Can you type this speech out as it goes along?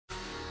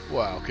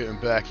Welcome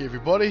back,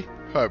 everybody.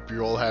 Hope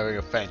you're all having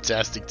a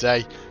fantastic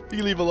day. If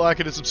you leave a like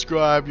and a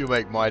subscribe, you'll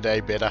make my day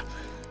better.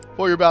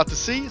 What you're about to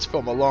see is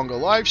from a longer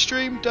live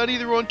stream done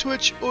either on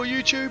Twitch or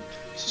YouTube.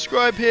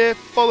 Subscribe here,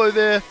 follow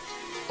there.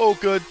 All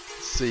good.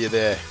 See you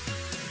there.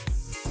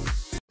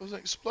 There's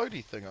an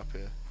explodey thing up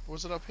here. Or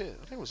was it up here?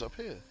 I think it was up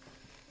here.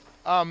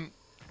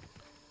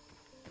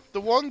 The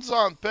wands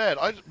aren't bad.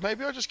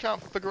 Maybe I just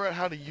can't figure out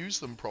how to use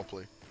them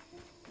properly.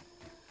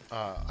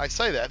 I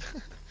say that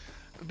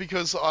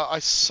because I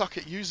suck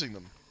at using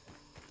them.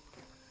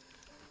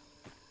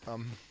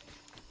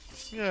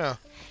 Yeah.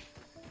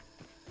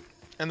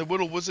 And the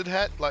little wizard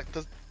hat, like,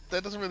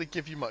 that doesn't really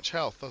give you much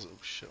health, does it? Oh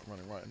shit, I'm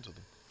running right into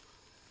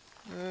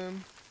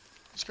them.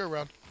 Let's go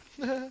around.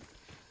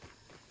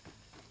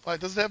 Like,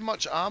 does it have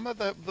much armor,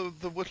 the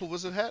little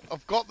wizard hat?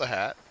 I've got the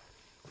hat.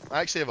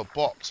 I actually have a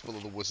box full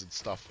of the wizard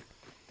stuff.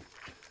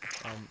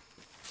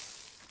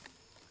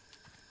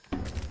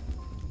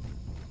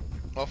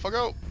 Off I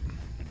go.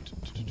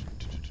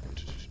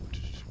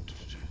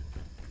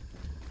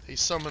 He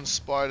summons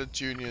Spider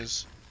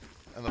Juniors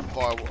and the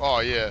Fire...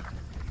 Oh, yeah.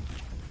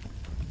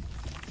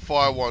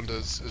 Fire Wand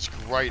is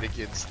great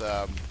against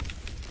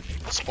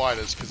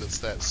spiders because it's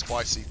that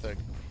spicy thing.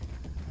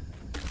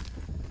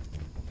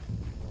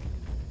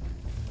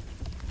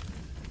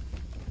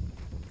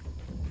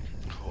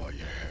 Oh,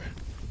 yeah.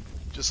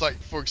 Just like,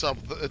 for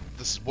example,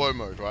 this is woe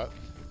mode, right?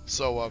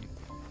 So,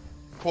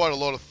 quite a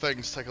lot of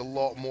things take a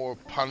lot more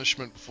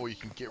punishment before you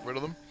can get rid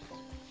of them.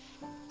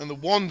 And the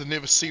wand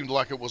never seemed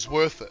like it was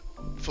worth it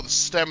for the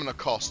stamina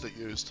cost it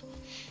used.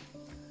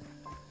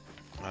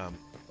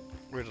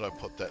 Where did I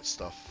put that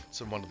stuff? It's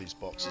in one of these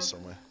boxes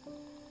somewhere.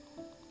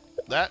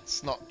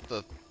 That's not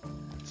the...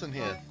 It's in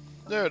here.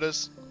 There it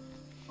is.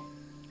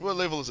 What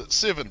level is it?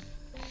 7.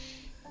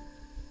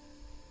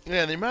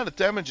 Yeah, the amount of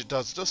damage it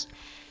does just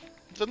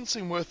doesn't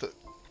seem worth it.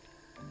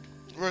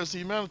 Whereas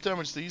the amount of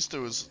damage these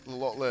do is a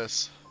lot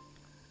less.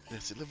 Yeah,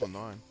 it's at level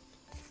 9.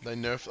 They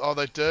nerfed... Oh,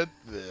 they did?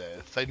 Yeah,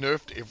 they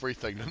nerfed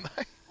everything, didn't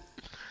they?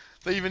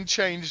 They even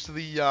changed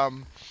the,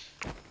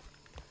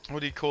 what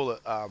do you call it?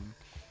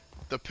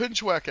 The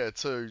pinch whacker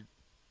to...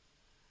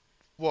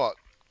 What?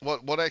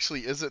 What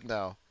actually is it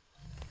now?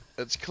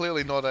 It's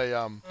clearly not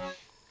a,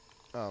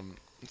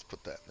 let's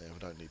put that there, we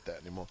don't need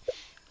that anymore.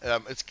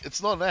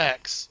 It's not an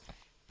axe.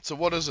 So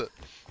what is it?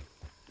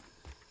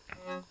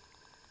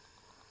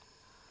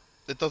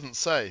 It doesn't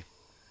say.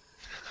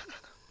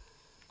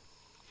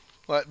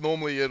 Like,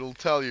 normally it'll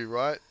tell you,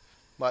 right?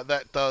 Like,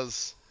 that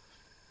does...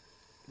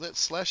 Is that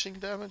slashing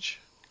damage?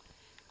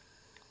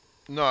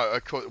 No,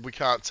 we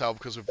can't tell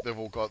because they've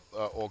all got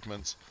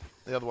augments.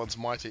 The other one's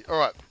mighty.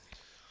 Alright.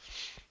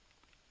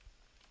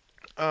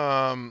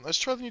 Let's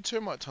try the new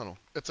Termite tunnel.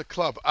 It's a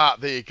club. Ah,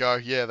 there you go.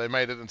 Yeah, they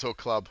made it into a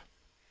club.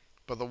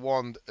 But the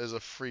wand is a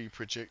free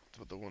project.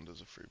 But the wand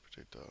is a free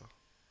projectile.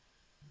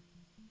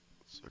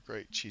 It's a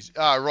great cheesy...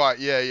 Ah, right.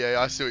 Yeah.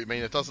 I see what you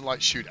mean. It doesn't,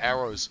 like, shoot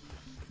arrows.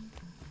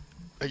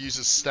 It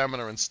uses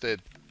stamina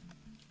instead.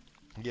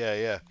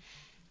 Yeah.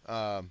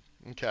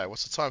 Okay,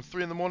 what's the time?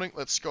 3 in the morning.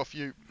 Let's scoff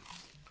you.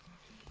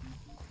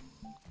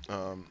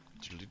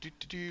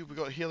 We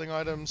got healing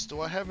items. Do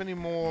I have any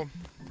more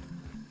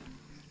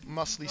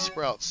muscly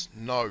sprouts?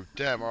 No.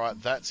 Damn, alright.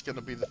 That's going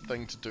to be the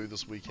thing to do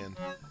this weekend.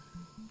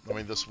 I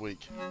mean, this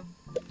week.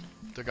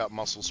 Dig up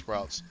muscle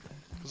sprouts.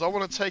 Because I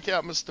want to take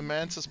out Mr.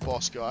 Mantis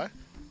boss guy.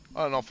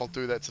 I don't know if I'll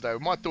do that today. We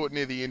might do it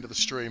near the end of the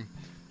stream.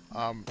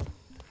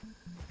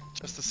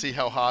 Just to see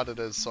how hard it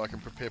is so I can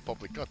prepare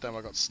properly. God damn,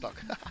 I got stuck.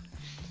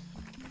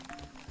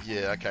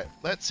 Yeah, okay.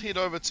 Let's head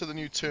over to the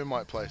new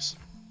termite place.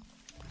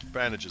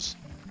 Bandages.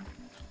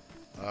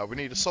 We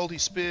need a salty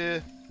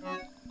spear.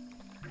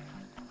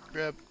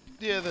 Grab...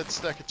 Yeah, that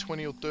stack of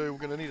 20 will do. We're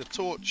going to need a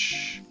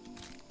torch.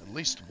 At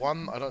least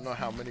one. I don't know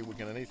how many we're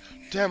going to need.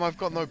 Damn, I've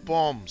got no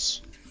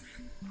bombs.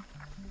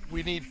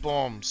 We need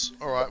bombs.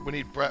 Alright, we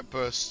need brat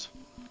burst.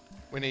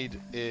 We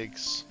need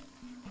eggs.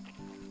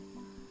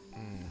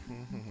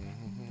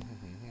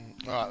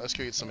 Alright, let's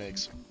go get some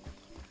eggs.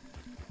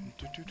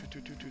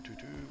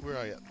 Where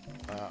are you?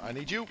 I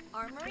need you.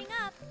 Armoring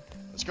up.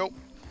 Let's go.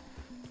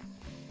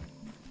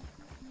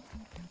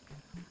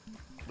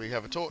 We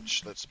have a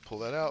torch. Let's pull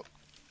that out.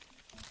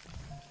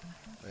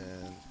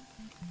 And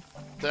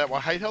damn, I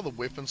hate how the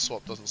weapon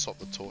swap doesn't swap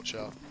the torch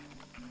out.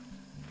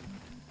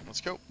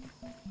 Let's go.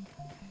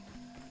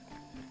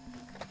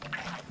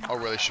 I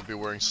really should be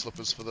wearing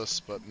slippers for this,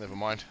 but never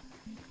mind.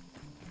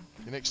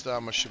 Your next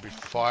armor should be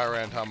fire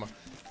ant armor.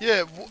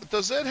 Yeah,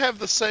 does that have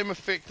the same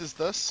effect as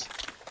this?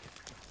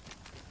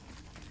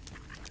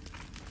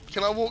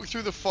 Can I walk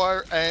through the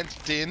fire ant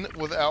den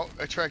without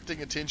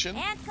attracting attention?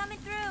 Ants coming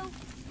through.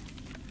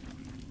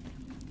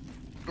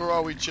 Or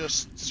are we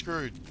just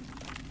screwed?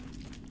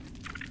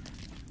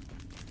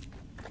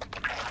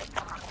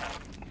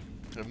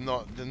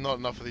 Not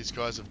enough of these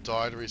guys have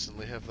died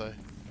recently, have they?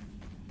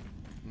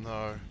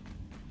 No.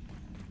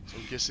 So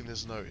I'm guessing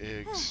there's no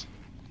eggs.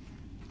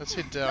 Let's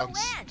head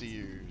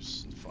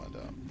downstairs and find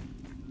out.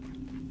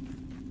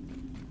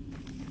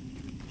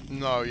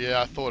 No,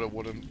 yeah, I thought it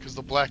wouldn't, because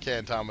the black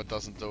ant armor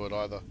doesn't do it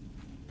either.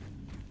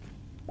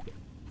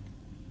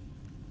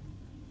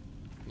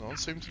 No one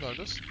seemed to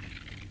notice.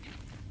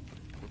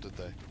 Or did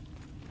they?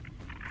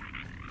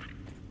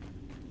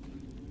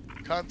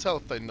 Can't tell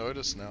if they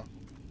noticed now.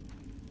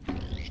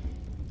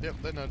 Yep,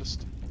 they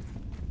noticed.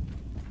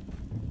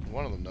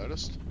 One of them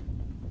noticed.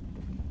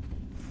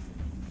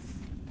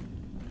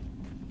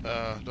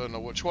 Don't know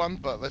which one,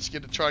 but let's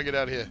try and get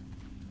out of here.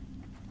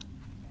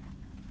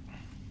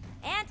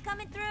 Ants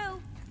coming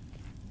through.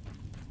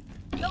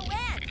 Go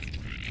ants!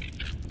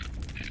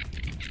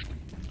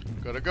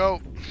 Gotta go.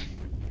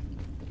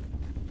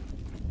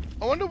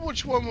 I wonder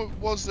which one it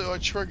was that I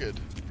triggered.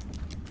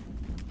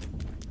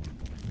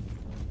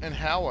 And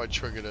how I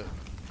triggered it.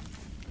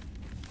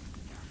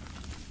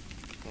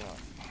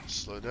 Right,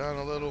 slow down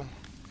a little.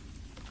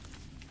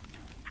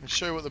 Let me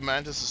show you what the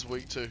mantis is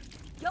weak to.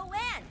 Go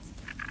ants!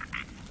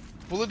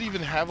 Will it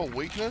even have a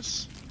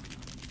weakness?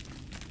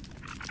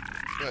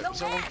 Wait, is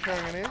that one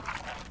carrying an egg?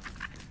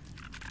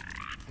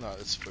 No,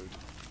 it's food.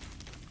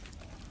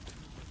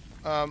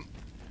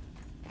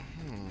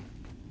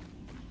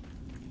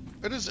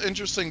 It is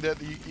interesting that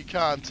you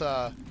can't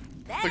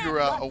figure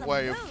out a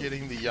way of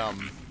getting the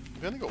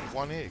We've only got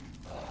one egg.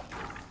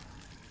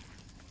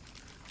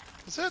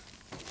 Is that?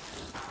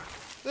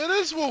 That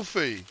is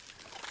Wolfie.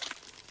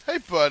 Hey,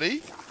 buddy.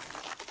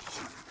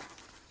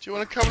 Do you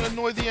want to come and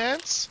annoy the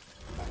ants?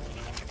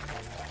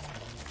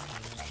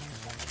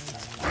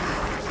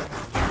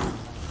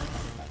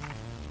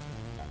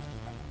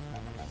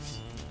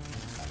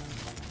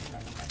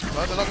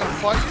 No, they're not going to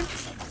fight you?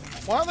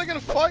 Why aren't they going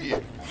to fight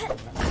you?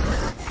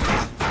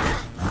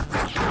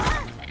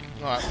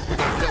 Alright.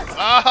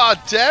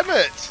 Ah, damn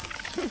it!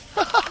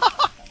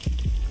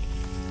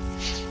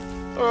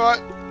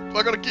 Alright,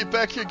 I gotta get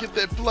back here and get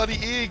that bloody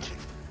egg.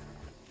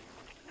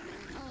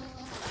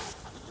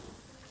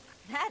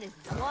 That is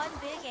one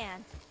big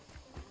ant.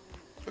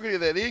 I gotta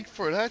get that egg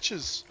before it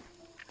hatches.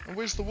 And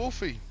where's the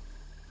Wolfie?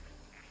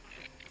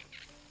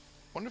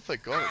 Wonder if they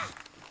got it.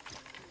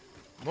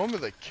 Normally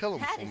they kill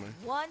him for me. That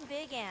is one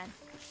big ant.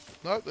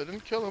 Nope, they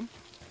didn't kill him.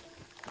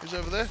 He's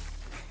over there.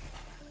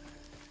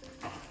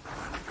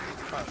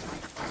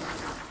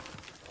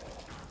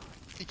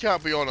 He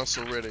can't be on us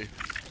already.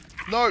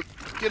 No!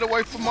 Get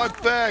away from my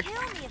bag!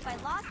 Kill me if I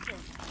lost it.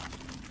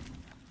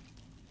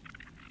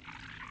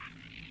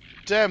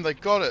 Damn, they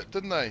got it,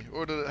 didn't they?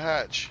 Or did it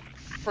hatch?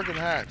 Friggin'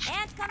 hatch.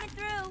 Ants coming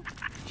through.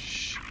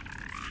 Shh.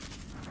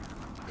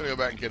 Gotta go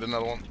back and get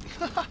another one.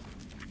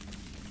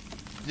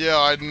 Yeah,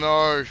 I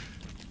know.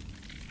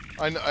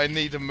 I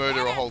need to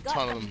murder a whole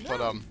ton of them,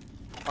 but I'm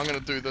gonna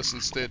do this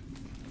instead.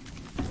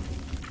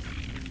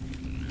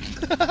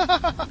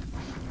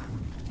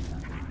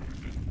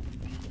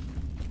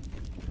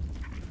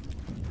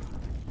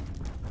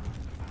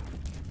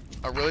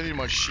 I really need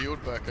my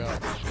shield back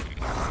up.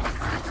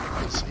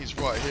 He's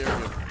right here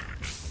again.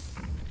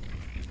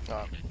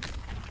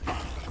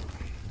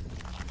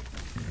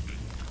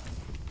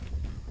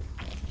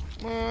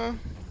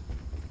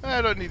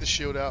 I don't need the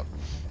shield out.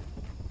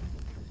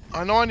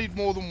 I know I need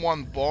more than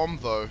one bomb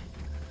though.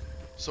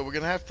 So we're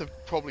gonna have to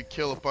probably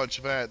kill a bunch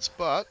of ants,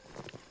 but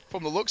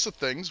from the looks of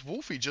things,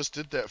 Wolfie just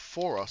did that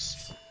for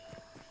us.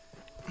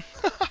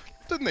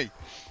 Didn't he?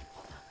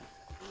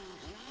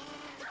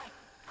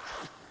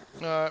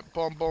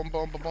 Bomb, bomb,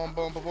 bomb, bomb,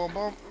 bomb, bomb,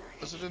 bomb.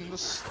 Is it in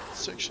this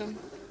section?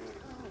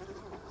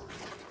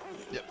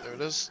 Yep, there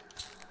it is.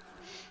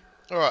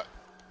 Alright.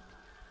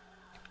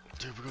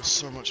 Dude, we got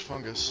so much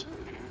fungus.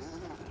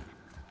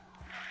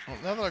 Well,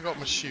 now that I got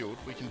my shield,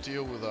 we can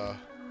deal with the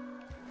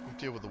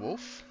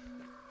wolf.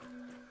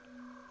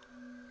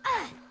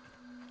 I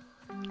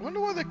wonder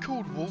why they're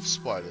called wolf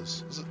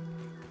spiders. Is it?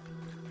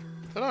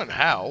 They don't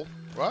howl,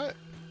 right?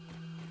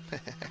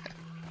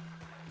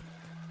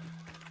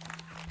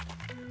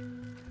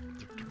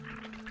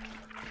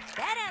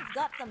 That ant's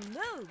got some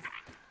moves.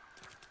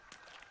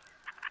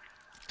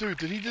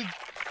 Dude, he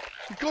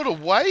got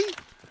away?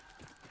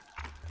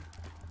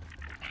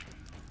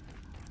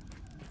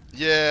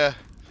 Yeah.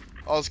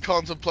 I was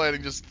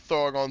contemplating just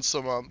throwing on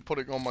some,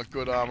 putting on my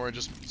good armor and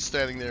just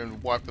standing there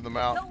and wiping them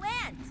out. Yo,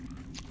 ant!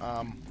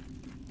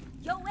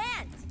 Yo,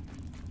 ant!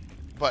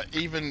 But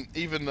even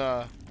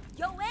Yo,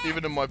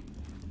 ant! in my,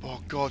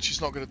 oh god, she's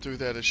not gonna do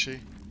that, is she?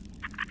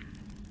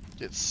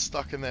 Get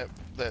stuck in that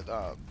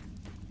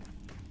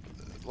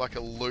like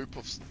a loop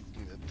of,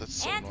 that's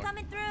so Ant annoying.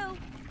 coming through.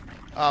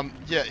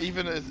 Yeah,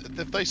 even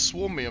if they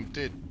swarm me, I'm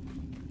dead.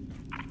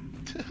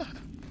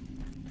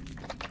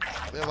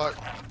 They're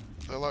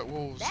like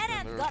wolves. That And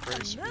ant's they're a got prey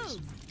some species.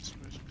 moves.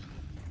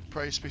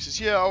 Prey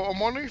species. Yeah, I'm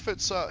wondering if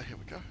it's here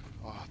we go.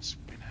 Oh, it's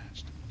been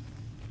hatched.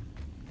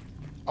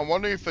 I'm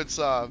wondering if it's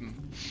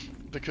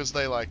because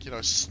they like, you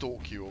know,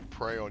 stalk you or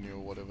prey on you or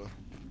whatever.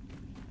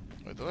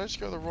 Wait, did I just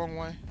go the wrong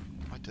way?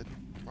 I did.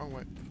 Wrong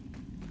way.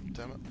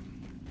 Damn it.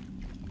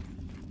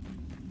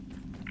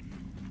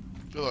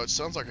 Although it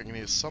sounds like I can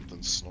hear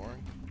something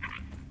snoring.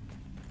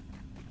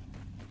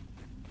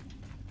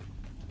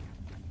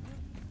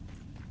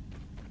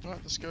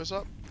 Alright, this goes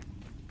up.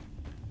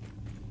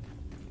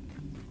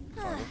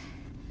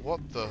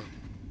 What the?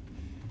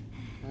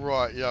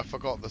 Right, yeah, I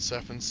forgot this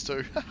happens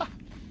too.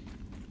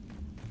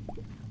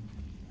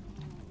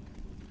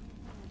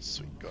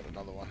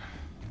 another one.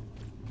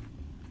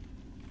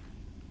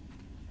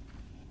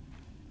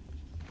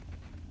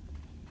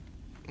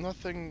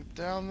 Nothing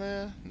down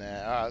there? Nah,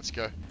 alright, let's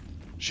go.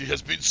 She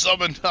has been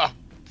summoned! Ah,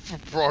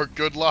 bro,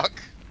 good luck.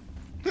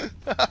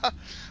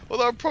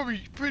 Although I'm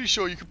pretty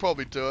sure you could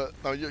probably do it.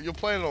 No, you're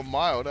playing it on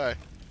mild, eh?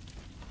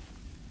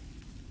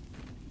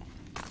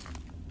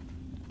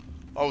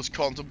 I was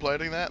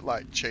contemplating that,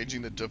 like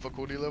changing the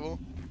difficulty level.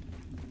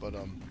 But,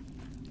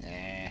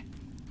 eh.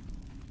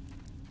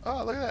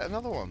 Oh, look at that,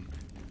 another one.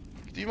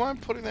 Do you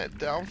mind putting that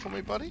down for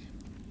me, buddy?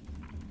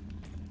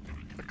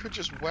 I could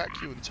just whack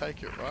you and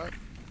take it, right?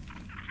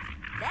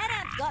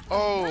 That ant's got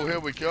Oh, here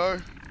we go.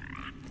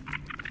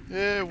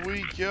 Here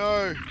we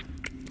go.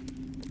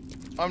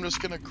 I'm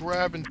just gonna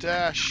grab and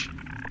dash.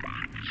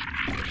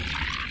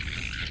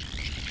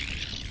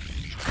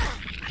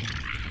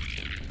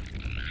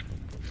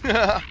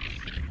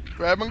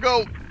 Grab and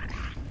go.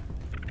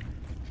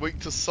 Weak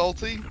to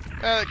salty?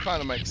 That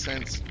kind of makes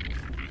sense.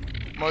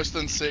 Most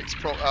insects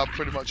are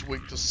pretty much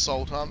weak to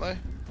salt, aren't they?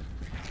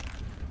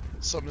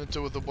 Something to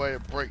do with the way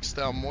it breaks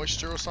down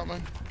moisture or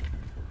something?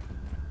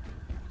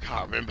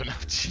 Can't remember now.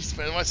 Jeez,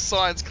 man, my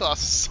science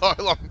class is so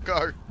long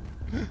ago.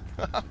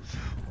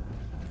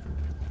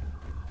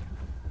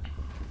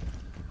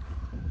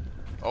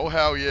 Oh,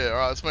 hell yeah.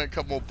 Alright, let's make a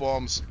couple more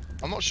bombs.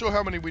 I'm not sure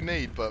how many we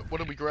need, but what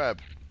did we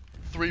grab?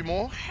 3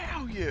 more?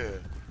 Hell yeah.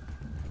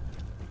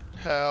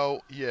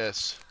 Hell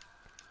yes.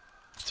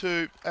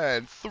 2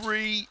 and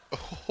 3.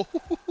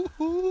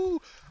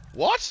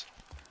 What?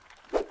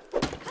 The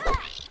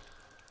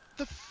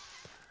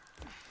f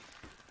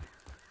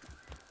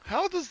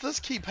How does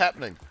this keep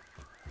happening?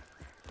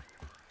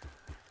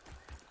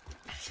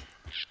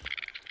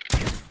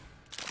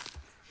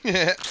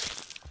 Yeah.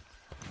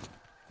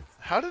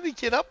 How did he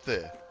get up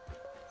there?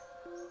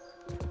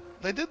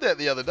 They did that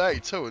the other day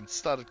too and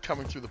started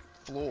coming through the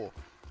floor.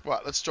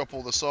 Right, let's drop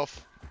all this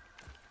off.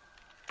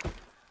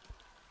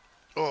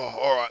 Oh,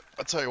 alright.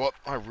 I tell you what,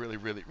 I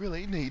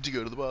really need to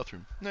go to the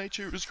bathroom.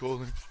 Nature is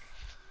calling.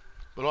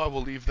 But I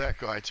will leave that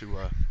guy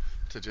to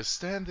just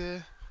stand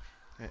there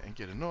and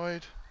get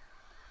annoyed.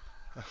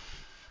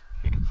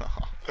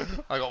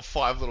 I got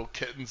 5 little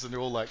kittens and they're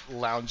all like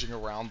lounging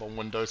around on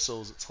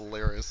windowsills. It's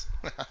hilarious.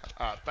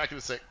 Alright, back in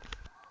a sec.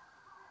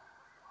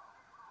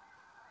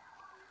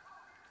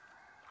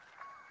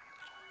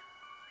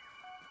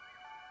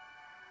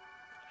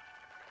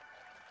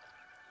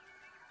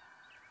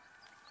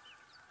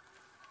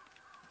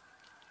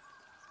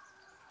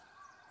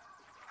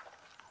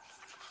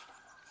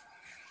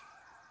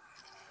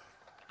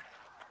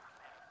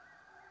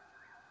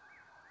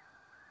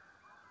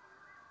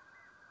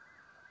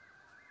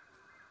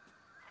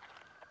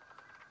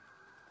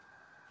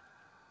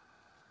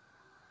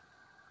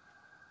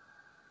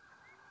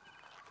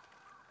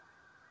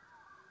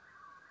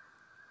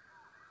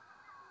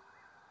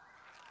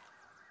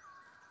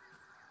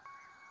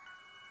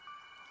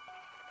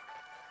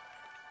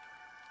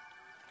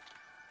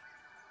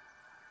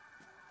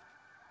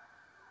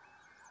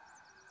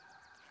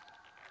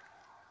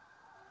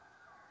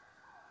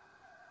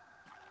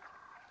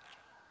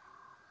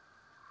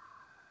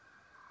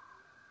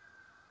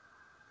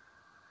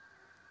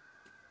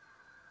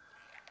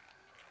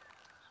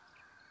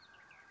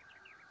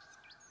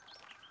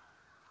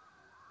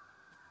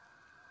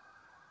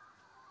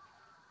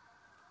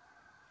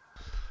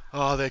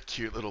 Oh, they're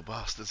cute little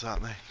bastards,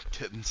 aren't they?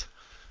 Kittens.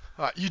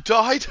 Alright, you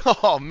died?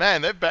 Oh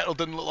man, that battle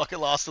didn't look like it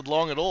lasted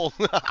long at all.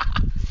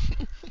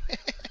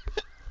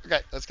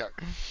 Okay, let's go.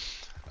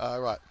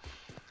 Right.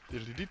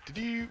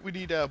 We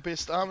need our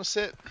best armor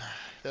set.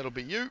 That'll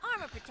be you.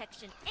 armor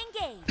protection.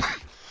 Engage.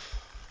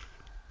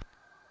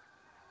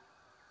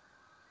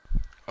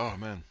 Oh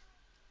man.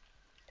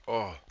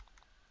 Oh.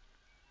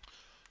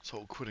 This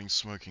whole quitting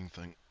smoking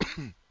thing.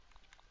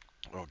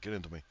 Oh, get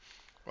into me.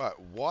 Right,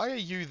 why are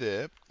you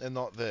there and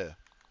not there?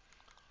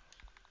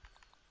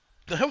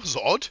 That was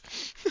odd.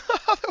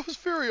 That was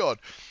very odd.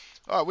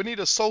 Alright, we need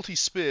a salty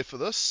spear for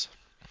this.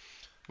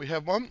 We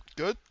have one.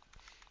 Good.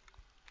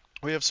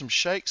 We have some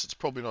shakes. It's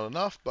probably not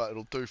enough, but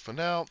it'll do for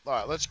now.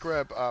 Alright, let's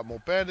grab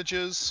more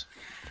bandages.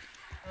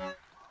 What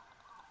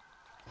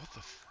the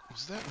f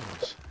was that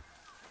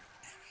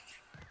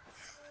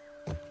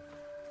noise?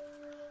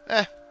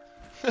 Eh.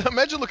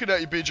 Imagine looking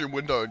out your bedroom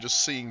window and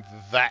just seeing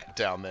that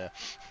down there.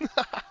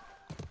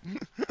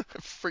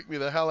 Freak me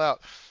the hell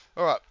out.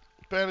 Alright,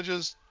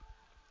 bandages,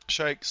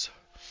 shakes.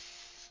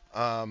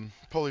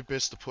 Probably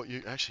best to put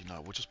you... Actually,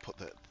 no, we'll just put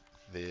that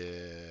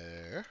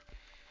there.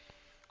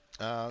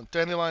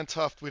 Dandelion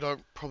tuft, we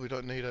probably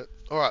don't need it.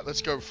 Alright,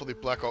 let's go before the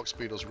black ox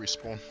beetles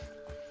respawn.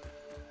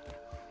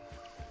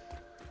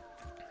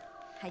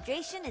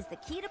 Hydration is the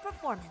key to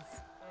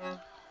performance.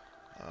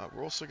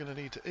 We're also going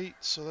to need to eat,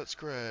 so let's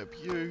grab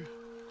you.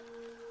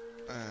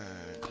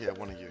 Yeah,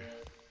 one of you.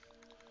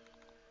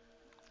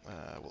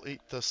 We'll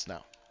eat this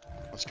now.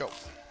 Let's go.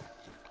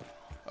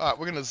 Alright,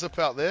 we're going to zip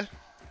out there.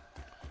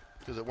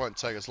 Because it won't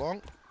take us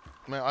long.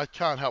 Man, I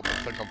can't help but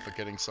think I'm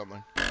forgetting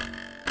something.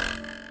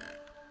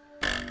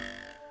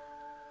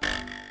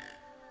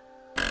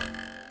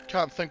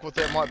 Can't think what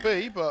that might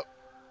be, but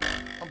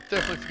I'm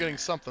definitely forgetting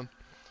something.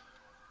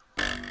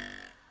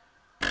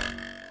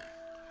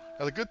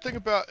 Now the good thing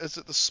about, is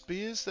it the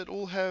spears that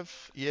all have,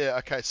 yeah,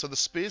 okay, so the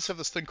spears have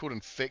this thing called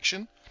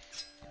infection.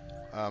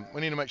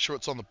 We need to make sure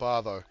it's on the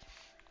bar though.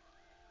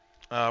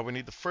 We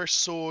need the fresh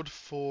sword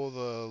for the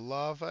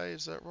larvae,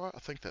 is that right? I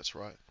think that's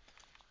right.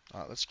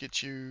 Alright, let's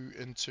get you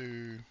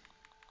into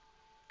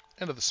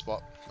the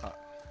spot. Alright.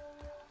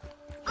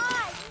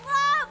 I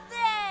love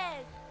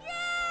this!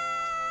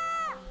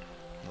 Yeah!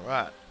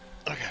 Alright.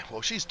 Okay,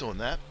 while she's doing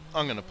that,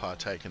 I'm going to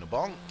partake in a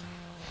bong.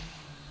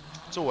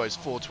 It's always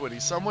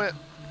 4:20 somewhere.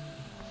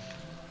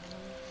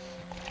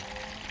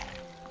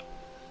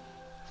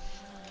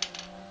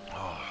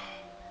 Oh,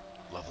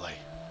 lovely.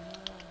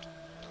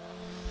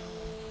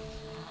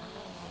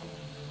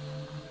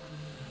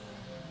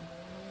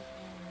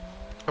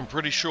 I'm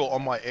pretty sure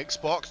on my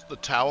Xbox the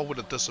tower would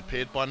have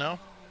disappeared by now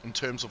in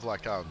terms of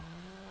like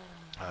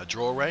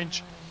draw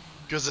range,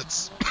 because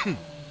it's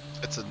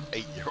it's an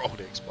 8-year-old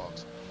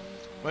Xbox.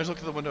 Imagine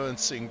looking at the window and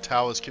seeing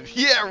towers.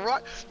 Yeah,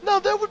 right. No,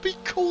 that would be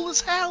cool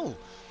as hell.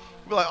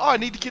 Be like, oh, I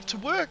need to get to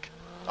work.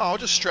 Oh, I'll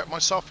just strap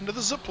myself into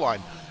the zip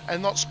line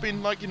and not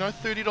spend like, you know,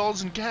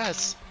 $30 in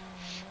gas.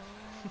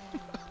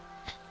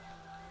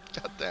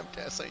 Goddamn,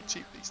 gas ain't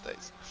cheap these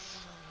days.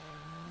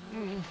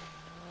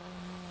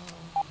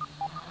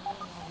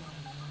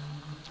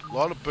 A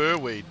lot of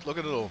burrweed. Look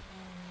at it all.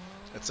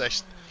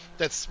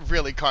 That's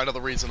really kind of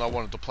the reason I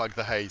wanted to plug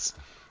the haze.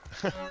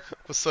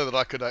 Was so that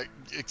I could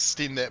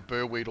extend that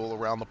burrweed all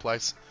around the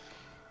place.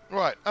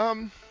 Right,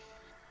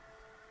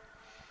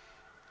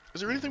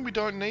 is there anything we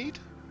don't need?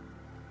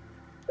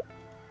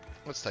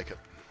 Let's take it.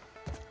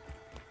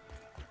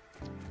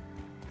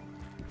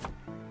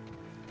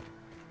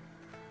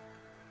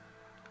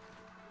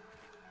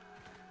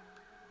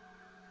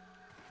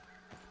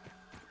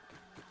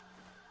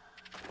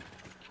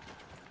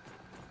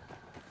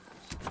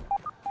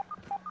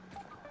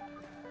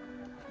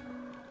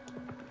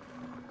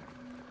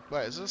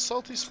 Wait, is it a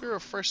salty spear or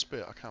a fresh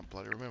spear? I can't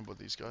bloody remember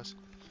these guys.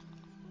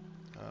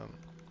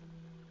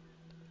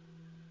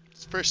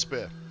 It's fresh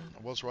spear.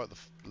 I was right the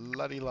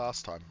bloody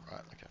last time.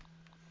 Right, okay.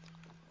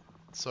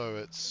 So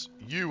it's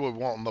you were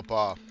wanting the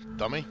bar,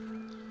 dummy.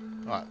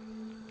 Alright.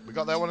 We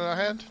got that one in our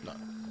hand? No.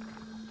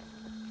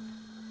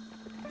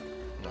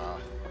 Nah.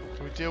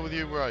 Can we deal with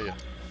you? Where are you?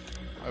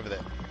 Over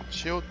there.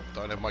 Shield?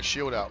 Don't have my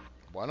shield out.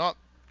 Why not?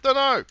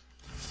 Dunno!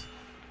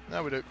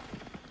 Now we do.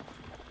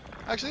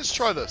 Actually, let's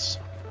try this.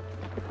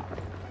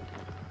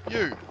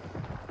 You.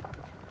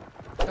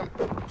 Come.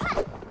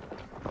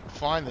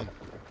 Fine then.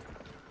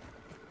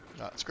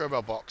 Right, let's grab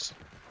our box.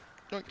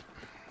 Doink.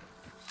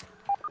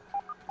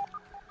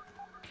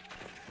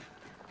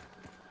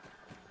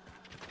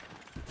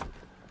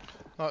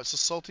 No, it's a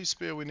salty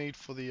spear we need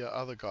for the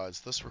other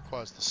guys. This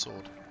requires the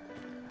sword.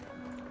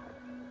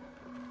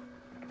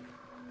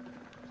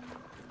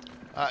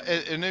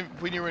 And then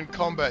when you're in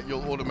combat,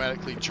 you'll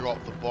automatically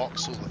drop the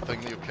box or the thing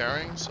that you're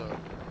carrying, so...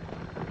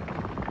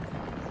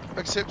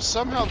 Except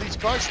somehow these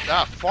guys...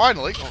 Ah,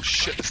 finally! Oh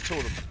shit, there's two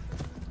of them.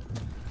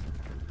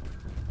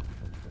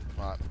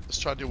 Alright, let's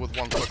try to deal with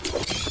one quick. I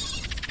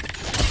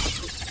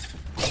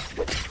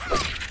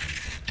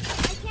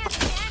can't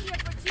stand here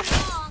for too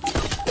long.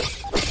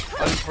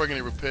 I didn't bring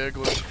any repair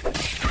glue.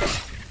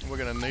 We're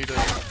gonna need it.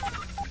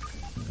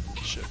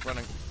 Shit,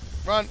 running.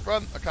 Run,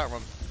 run! I can't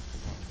run.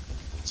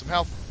 Some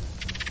health.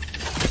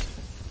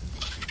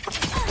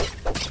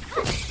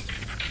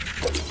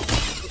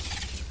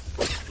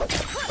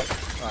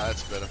 Ah,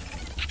 that's better.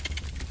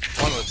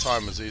 One at a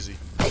time is easy.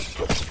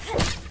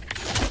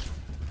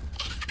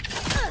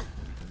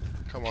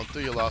 Come on, do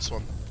your last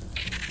one.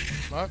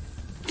 No?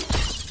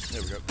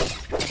 There we go.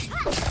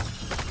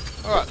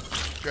 Alright,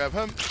 grab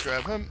him,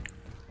 grab him.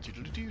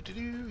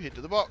 Do-do-do-do-do-do. Head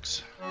to the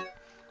box.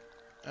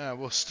 And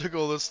we'll stick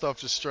all this stuff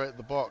just straight in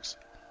the box.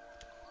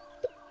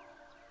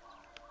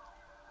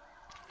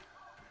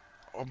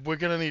 Oh, we're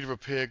gonna need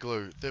repair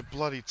glue. They're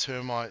bloody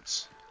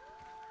termites.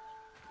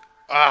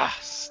 Ah,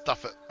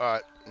 stuff it.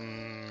 Alright.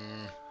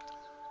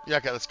 Yeah,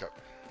 okay, let's go.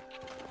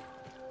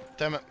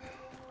 Damn it.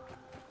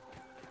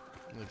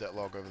 Leave that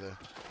log over there.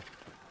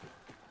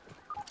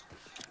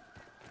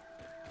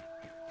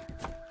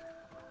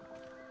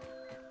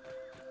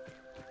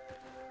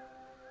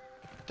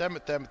 Damn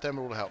it, damn it, damn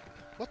it, all the help.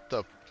 What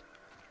the?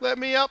 Let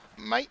me up,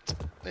 mate.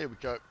 There we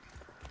go.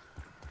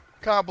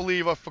 Can't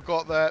believe I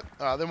forgot that.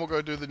 Then we'll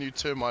go do the new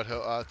termite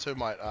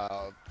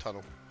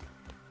tunnel.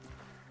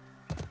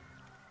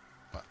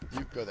 Right,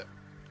 you go there.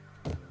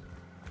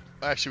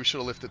 Actually, we should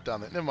have left it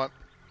down there. Never mind.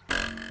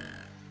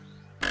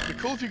 It'd be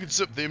cool if you could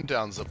zip them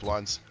down zip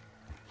lines.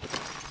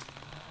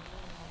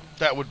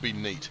 That would be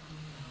neat.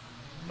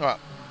 Alright.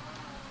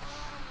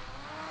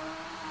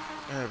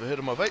 I have a hit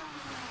of my vape.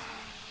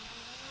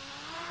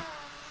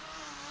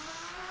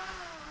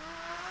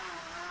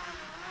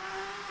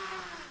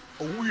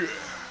 Oh yeah.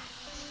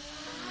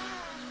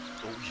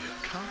 Oh yeah.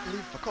 Can't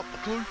believe I got the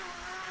clue.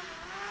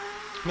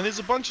 I mean, there's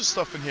a bunch of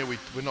stuff in here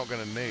we're not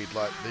going to need,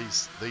 like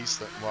these things.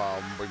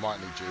 Well, we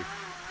might need you.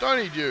 Don't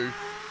need you.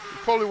 We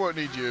probably won't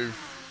need you.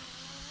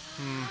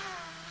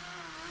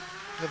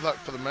 Good luck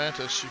for the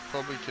mantis. She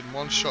probably can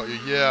one-shot you.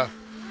 Yeah,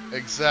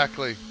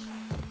 exactly.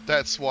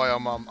 That's why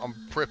I'm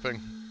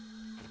prepping.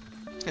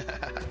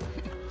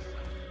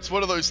 It's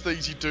one of those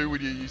things you do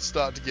when you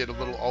start to get a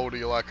little older.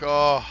 You're like,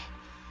 oh,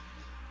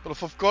 but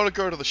if I've got to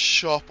go to the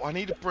shop, I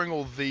need to bring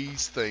all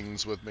these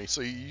things with me.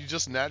 So you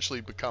just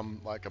naturally become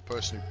like a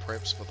person who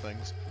preps for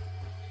things.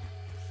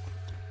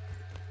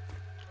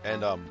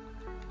 And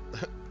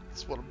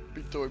that's what I've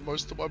been doing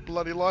most of my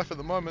bloody life at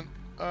the moment.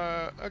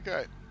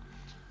 Okay.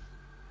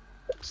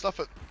 Stuff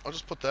it. I'll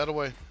just put that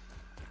away.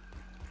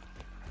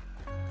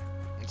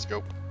 Let's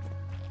go.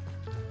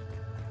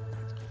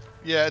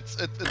 Yeah,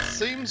 it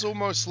seems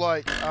almost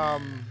like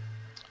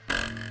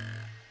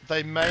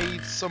they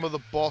made some of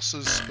the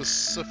bosses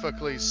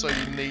specifically so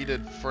you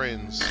needed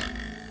friends.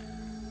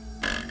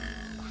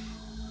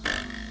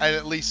 And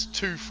at least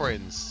 2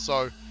 friends.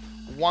 So,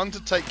 one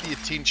to take the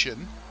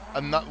attention,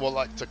 another, well,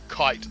 like to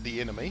kite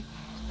the enemy,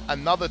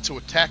 another to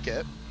attack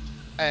it,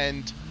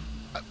 and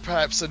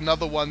perhaps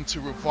another one to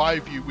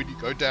revive you when you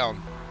go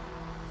down.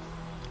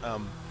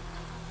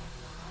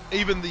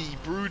 Even the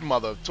brood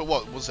mother, to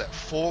what was that,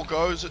 4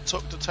 goes it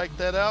took to take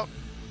that out?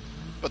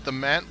 But the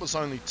mant was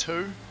only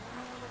 2.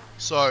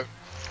 So,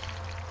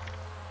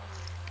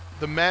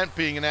 the mant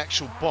being an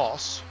actual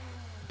boss,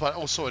 but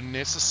also a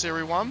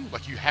necessary one,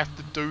 like you have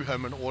to do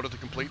him in order to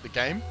complete the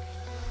game.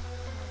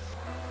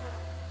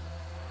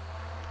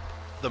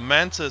 The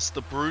mantis, the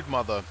brood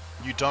mother,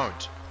 you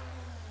don't.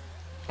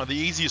 And the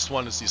easiest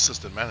one is the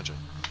assistant manager,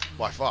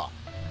 by far.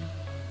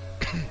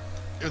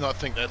 Even though I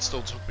think that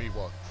still took me,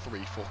 what,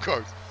 3-4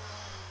 goes.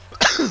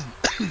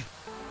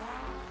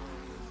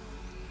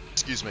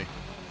 Excuse me.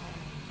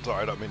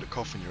 Sorry, I don't mean to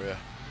cough in your ear.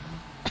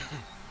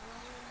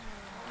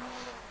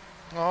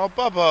 Oh,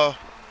 Bubba.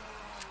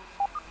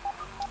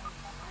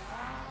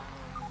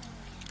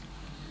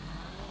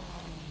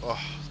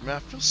 Oh, man, I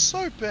feel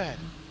so bad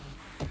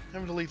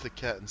having to leave the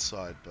cat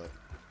inside, but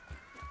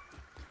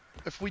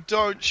if we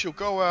don't, she'll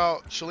go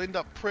out, she'll end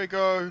up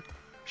preggo,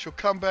 she'll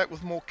come back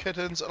with more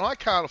kittens, and I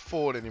can't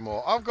afford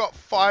anymore. I've got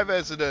 5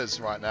 as it is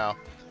right now.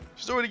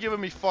 She's already given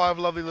me 5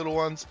 lovely little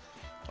ones.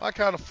 I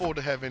can't afford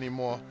to have any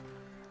more.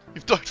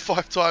 You've died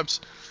 5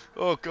 times.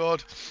 Oh,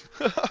 God.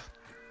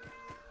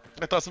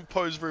 That doesn't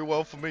pose very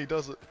well for me,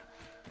 does it?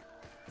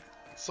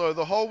 So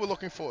the hole we're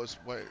looking for is...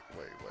 Wait.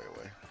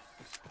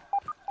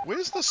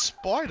 Where's the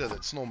spider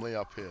that's normally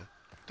up here?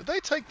 Did they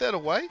take that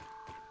away?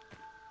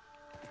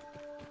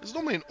 There's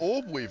normally an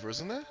orb weaver,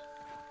 isn't there?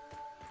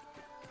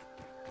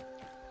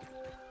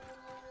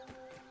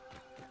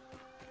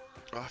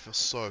 Oh, I feel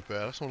so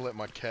bad. I just want to let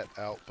my cat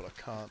out, but I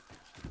can't.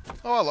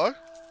 Oh, hello.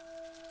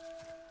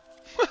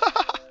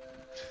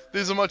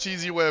 There's a much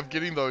easier way of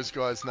getting those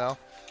guys now.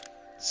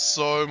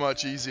 So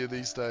much easier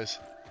these days.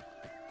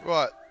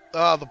 Right.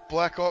 Ah, the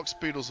black ox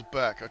beetles are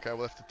back. Okay,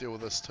 we'll have to deal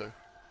with this too.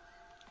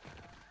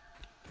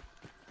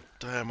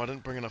 Damn, I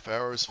didn't bring enough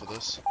arrows for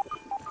this.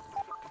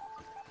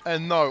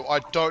 And no, I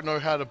don't know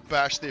how to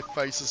bash their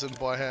faces in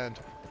by hand.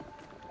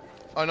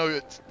 I know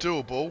it's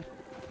doable,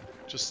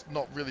 just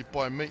not really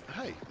by me.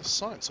 Hey, there's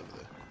science over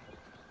there.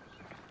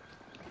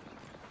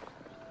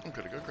 I'm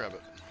gonna go grab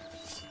it.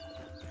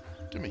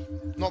 Gimme.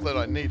 Not that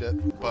I need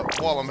it, but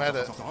while I'm at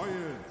it,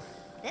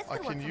 I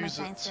can use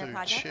it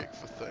to check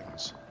for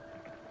things.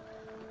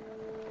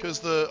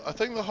 Because I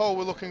think the hole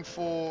we're looking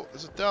for,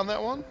 is it down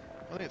that one?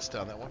 I think it's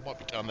down that one. Might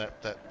be down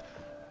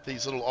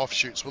these little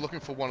offshoots. We're looking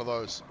for one of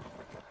those.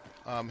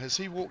 Has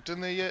he walked in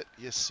there yet?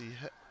 Yes, he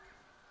ha...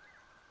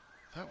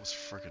 That was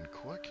friggin'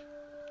 quick.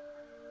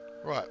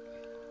 Right.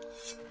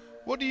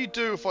 What do you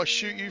do if I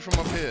shoot you from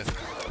up here?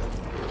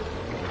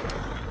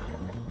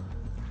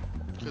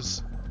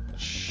 Because...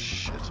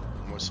 Shit.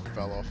 Almost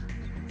fell off.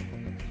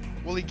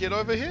 Will he get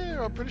over here?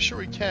 I'm pretty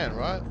sure he can,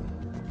 right?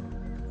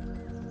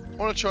 I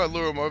want to try and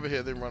lure him over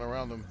here, then run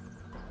around him.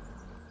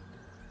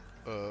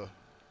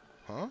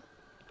 Huh?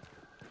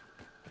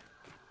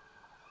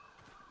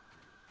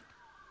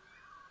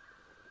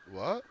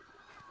 What?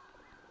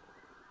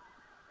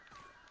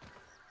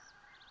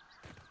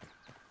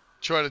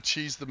 Try to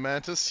cheese the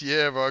mantis?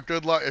 Yeah, bro.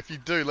 Good luck. If you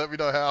do, let me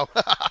know how.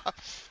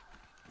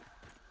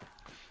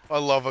 I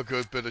love a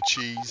good bit of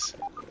cheese.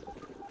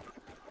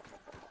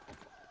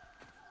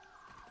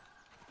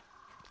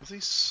 Is he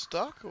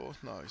stuck or...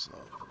 No, he's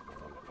not.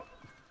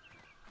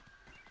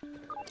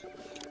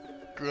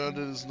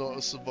 Grounded is not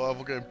a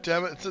survival game.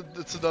 Damn it,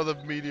 it's another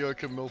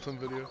mediocre Milton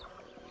video.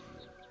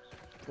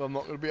 Well, I'm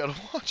not going to be able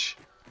to watch.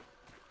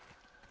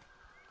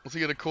 What's he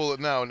going to call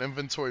it now? An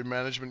inventory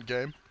management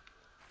game?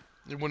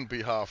 It wouldn't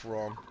be half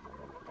wrong.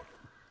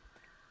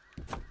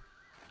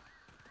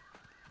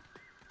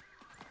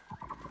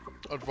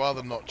 I'd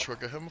rather not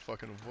trigger him if I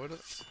can avoid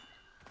it.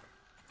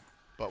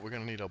 But we're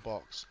going to need our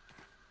box.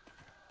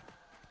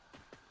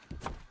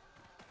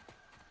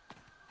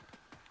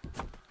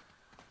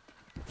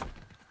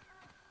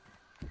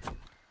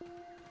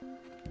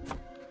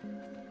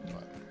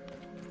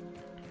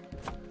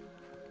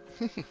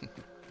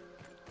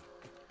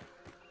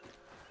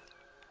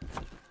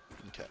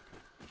 Okay.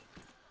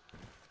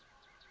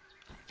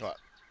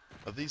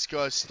 Are these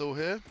guys still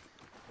here?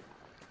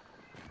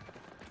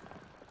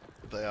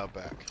 They are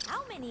back.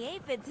 How many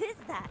aphids is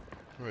that?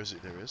 Where is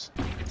it? There is.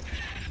 No,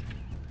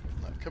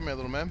 come here,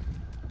 little man.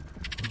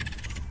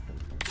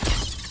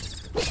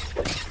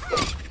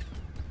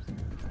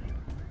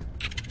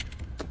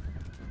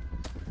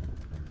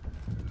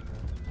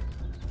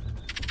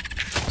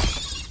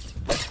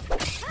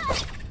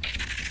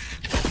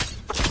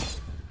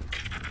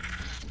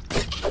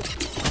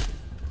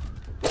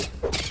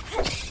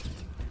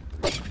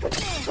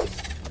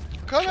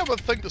 I can't help but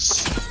think the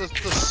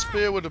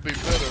spear would have been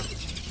better.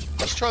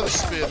 Let's try the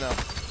spear now.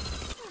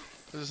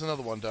 There's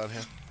another one down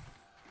here.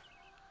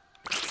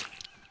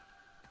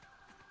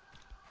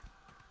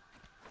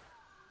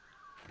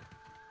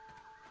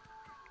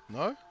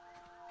 No?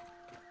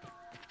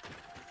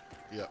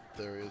 Yep,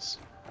 there he is.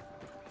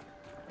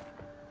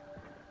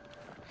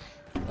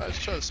 Right,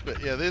 let's try the spear.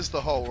 Yeah, there's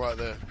the hole right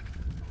there.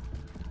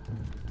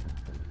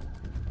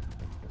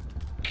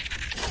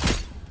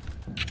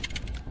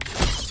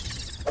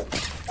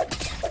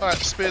 Alright,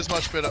 spear's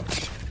much better.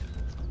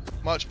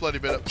 Much bloody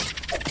better.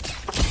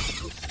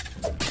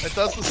 It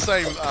does the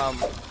same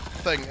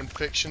thing,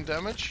 infection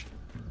damage.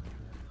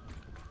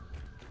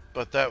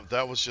 But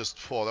that was just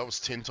 4. That was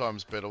 10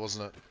 times better,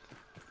 wasn't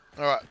it?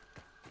 Alright.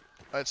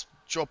 Let's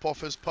drop off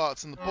his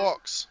parts in the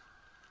box.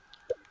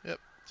 Yep,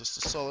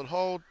 just a solid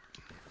hold.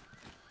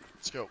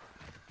 Let's go.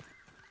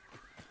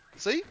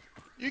 See?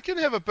 You can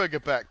have a bigger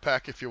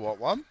backpack if you want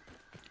one.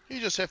 You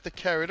just have to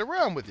carry it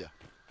around with you.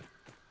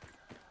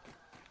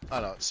 I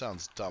know, it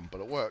sounds dumb,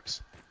 but it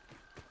works.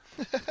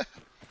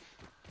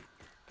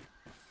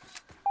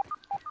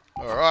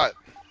 Alright.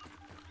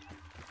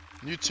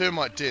 New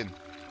termite den.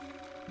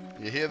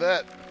 You hear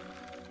that?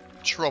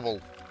 Trouble.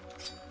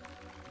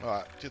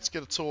 Alright, let's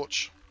get a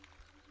torch.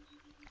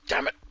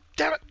 Damn it!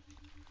 Damn it!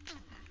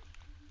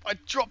 I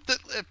dropped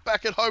it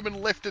back at home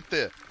and left it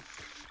there.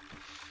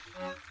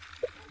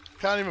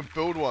 Can't even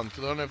build one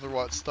because I don't have the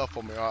right stuff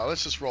on me. Alright,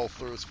 let's just roll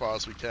through as far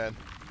as we can.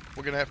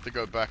 We're going to have to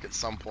go back at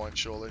some point,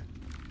 surely.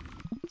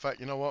 In fact,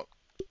 you know what?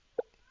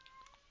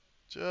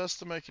 Just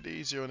to make it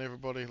easier on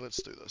everybody, let's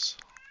do this.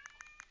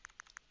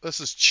 This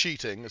is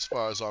cheating as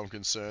far as I'm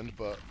concerned,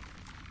 but...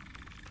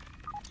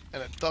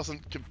 And it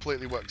doesn't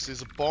completely work. So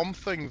there's a bomb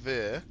thing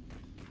there.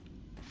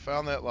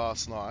 Found that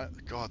last night.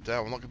 God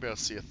damn, I'm not going to be able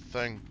to see a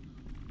thing.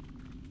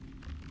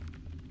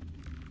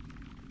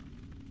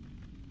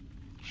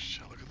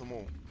 Shit, look at them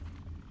all.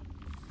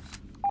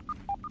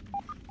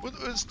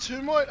 Is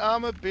termite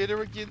armor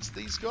better against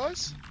these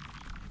guys?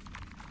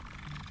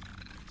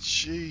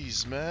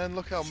 Jeez, man,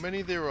 look how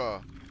many there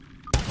are.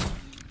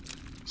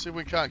 See if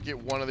we can't get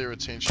one of their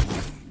attention.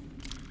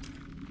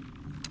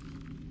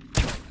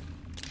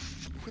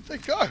 Where'd they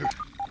go?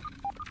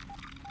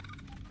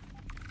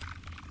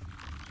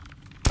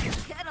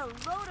 Get a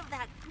load of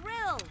that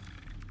grill.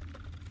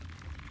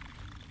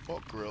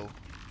 What grill?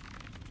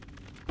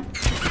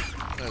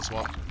 There's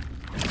one.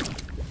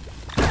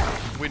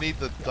 We need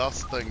the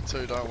dust thing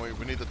too, don't we?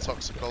 We need the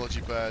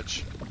toxicology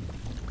badge.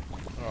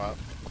 Alright.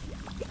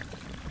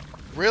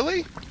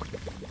 Really?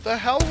 The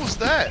hell was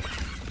that?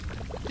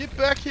 Get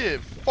back here.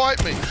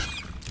 Fight me.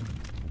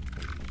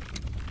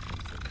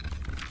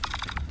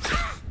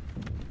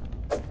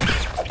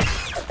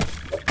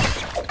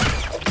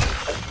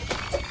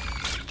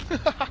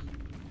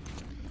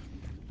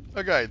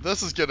 Okay,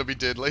 this is gonna be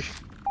deadly.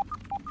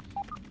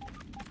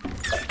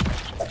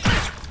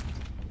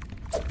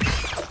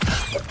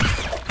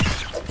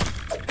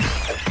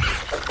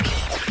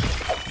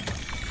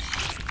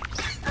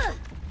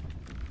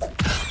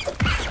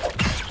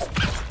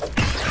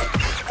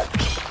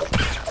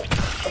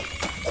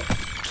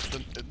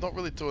 Not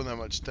really doing that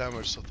much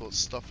damage, so I thought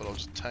stuff it, I'll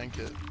just tank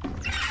it.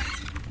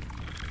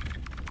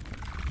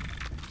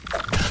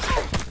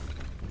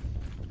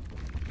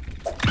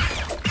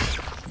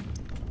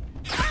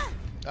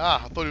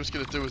 Ah, I thought he was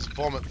going to do his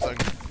vomit thing.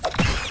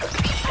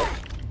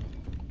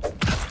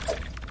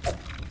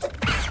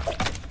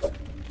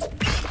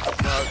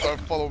 No, don't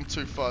follow him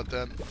too far,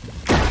 Dan.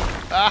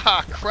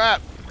 Ah,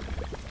 crap!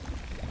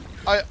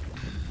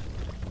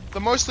 The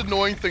most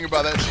annoying thing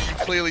about that is you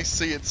can clearly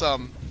see it's,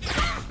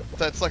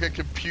 that's like a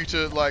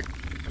computer, like,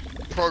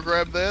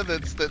 program there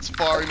that's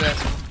firing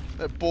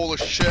that ball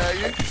of shit at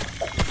you.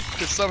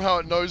 Because somehow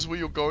it knows where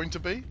you're going to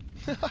be.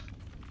 You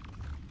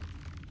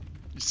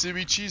see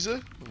me,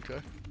 cheeser? Okay.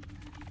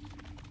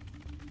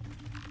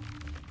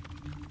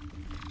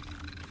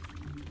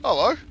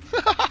 Hello?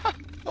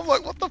 I'm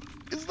like, what the f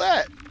is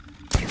that?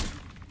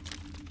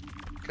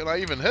 Can I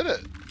even hit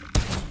it?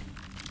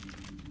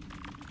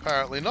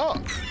 Apparently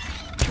not.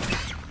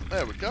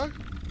 There we go. You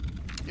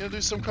gonna do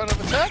some kind of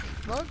attack?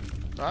 No?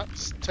 Alright,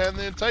 stand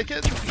there and take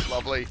it.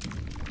 Lovely.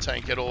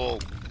 Tank it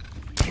all.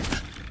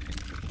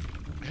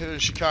 Hit her,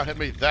 she can't hit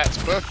me. That's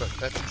perfect.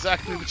 That's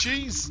exactly the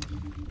cheese.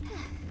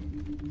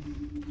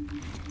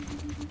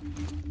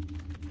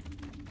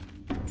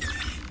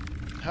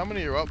 How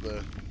many are up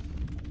there?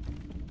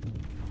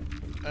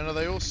 And are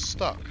they all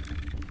stuck?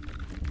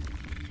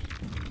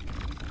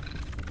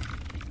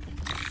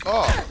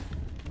 Oh!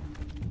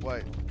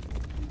 Wait.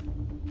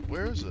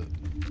 Where is it?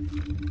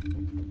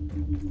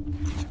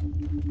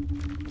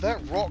 That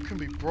rock can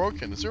be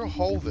broken. Is there a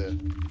hole there?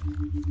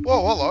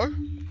 Whoa, hello.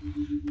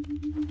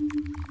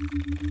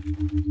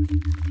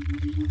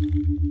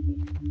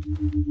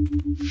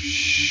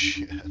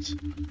 Shit.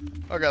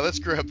 Okay, let's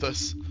grab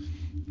this.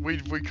 We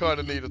kind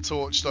of need a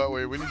torch, don't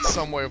we? We need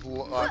some way of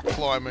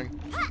climbing.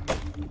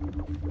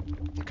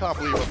 I can't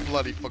believe I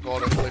bloody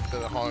forgot it and left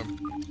it at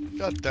home.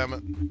 God damn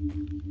it.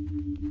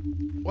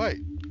 Wait.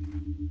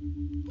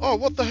 Oh,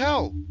 what the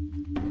hell?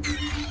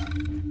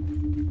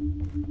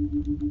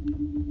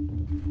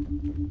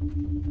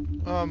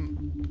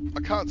 I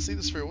can't see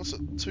the sphere. What's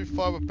it? 2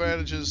 fiber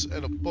bandages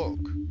and a book.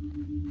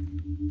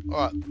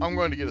 Alright, I'm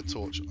going to get a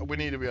torch. We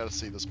need to be able to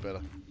see this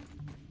better.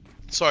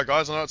 Sorry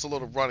guys, I know it's a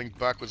lot of running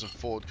backwards and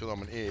forward because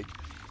I'm an egg.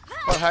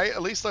 But hey,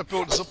 at least I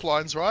built zip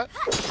lines, right?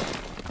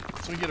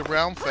 So we get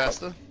around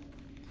faster.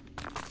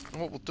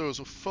 And what we'll do is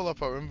we'll fill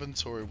up our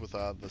inventory with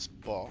this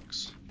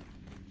box.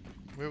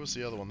 Where was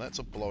the other one? That's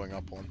a blowing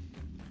up one.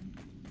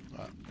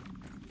 Right.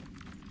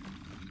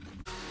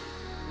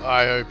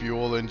 I hope you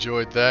all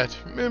enjoyed that.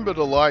 Remember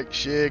to like,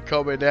 share,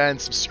 comment and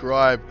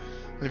subscribe.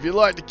 And if you'd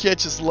like to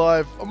catch us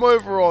live, I'm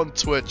over on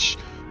Twitch.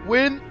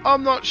 When?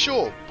 I'm not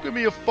sure. Give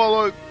me a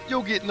follow,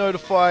 you'll get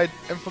notified,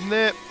 and from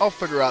there, I'll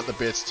figure out the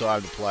best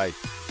time to play.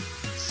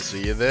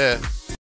 See you there.